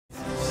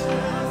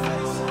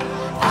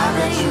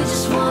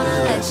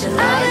let your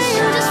light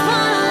shine. I just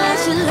wanna let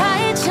your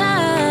light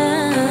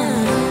shine.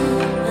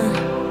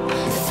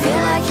 Feel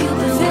like you've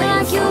been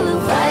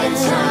right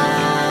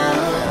time,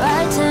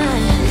 right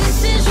time.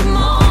 This is your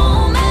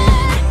moment,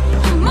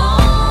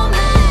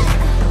 moment,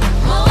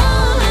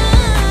 moment.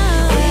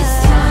 It's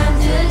time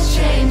to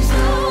change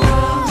the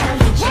world, time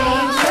to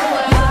change the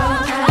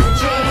world, time to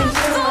change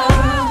the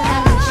world,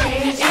 time to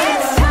change the world.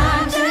 It's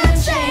time to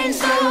change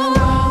the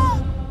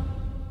world.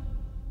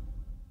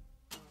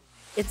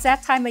 It's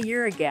that time of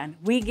year again.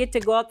 We get to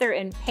go out there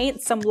and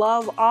paint some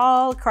love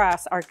all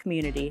across our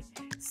community,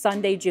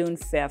 Sunday, June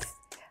 5th.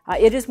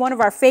 It is one of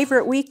our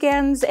favorite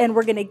weekends, and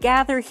we're going to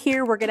gather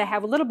here. We're going to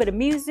have a little bit of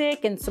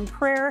music and some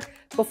prayer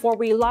before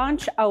we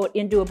launch out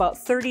into about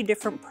 30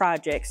 different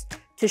projects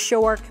to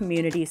show our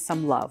community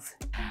some love.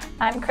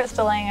 I'm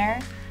Krista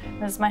Langer.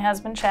 This is my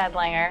husband, Chad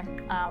Langer.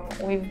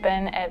 We've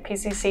been at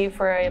PCC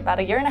for about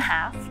a year and a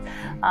half.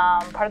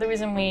 Part of the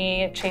reason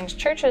we changed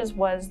churches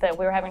was that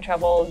we were having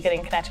trouble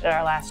getting connected at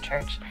our last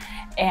church.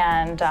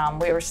 And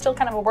we were still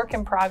kind of a work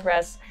in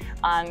progress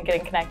on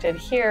getting connected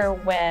here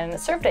when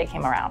Serve Day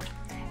came around.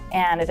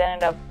 And it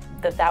ended up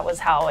that was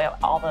how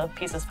all the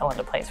pieces fell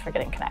into place for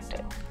getting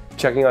connected.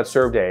 Checking out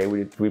Serve Day,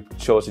 we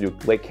chose to do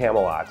Lake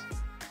Camelot.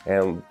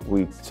 And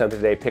we spent the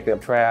day picking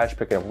up trash,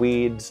 picking up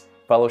weeds,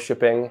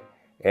 fellowshipping,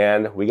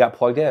 and we got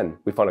plugged in.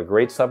 We found a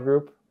great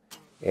subgroup,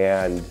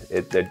 and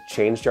it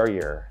changed our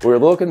year. We were a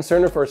little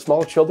concerned for our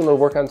small children to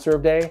work on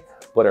Serve Day,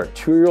 but our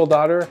 2-year-old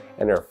daughter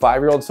and our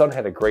 5-year-old son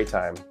had a great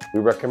time. We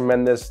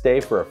recommend this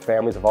day for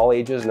families of all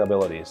ages and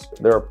abilities.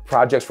 There are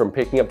projects from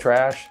picking up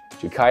trash,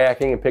 to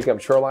kayaking and picking up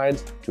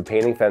shorelines, to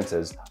painting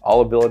fences. All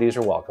abilities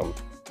are welcome.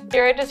 If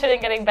you're interested in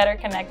getting better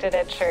connected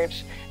at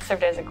church, Serve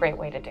Day is a great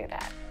way to do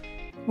that.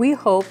 We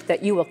hope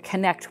that you will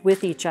connect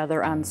with each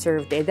other on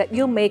Serve Day, that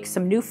you'll make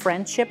some new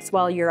friendships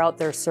while you're out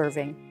there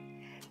serving.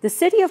 The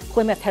City of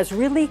Plymouth has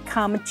really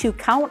come to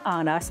count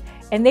on us,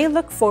 and they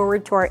look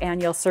forward to our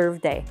annual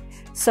Serve Day.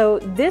 So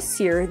this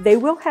year, they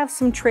will have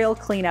some trail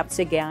cleanups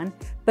again,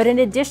 but in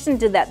addition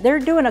to that, they're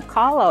doing a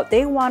call out.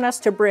 They want us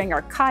to bring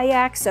our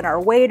kayaks and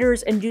our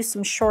waders and do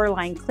some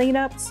shoreline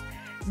cleanups.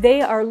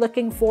 They are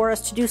looking for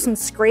us to do some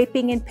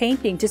scraping and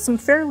painting to some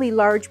fairly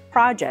large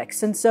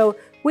projects. And so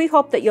we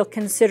hope that you'll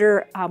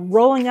consider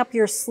rolling up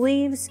your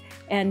sleeves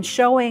and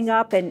showing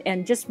up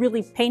and just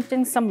really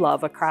painting some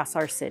love across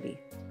our city.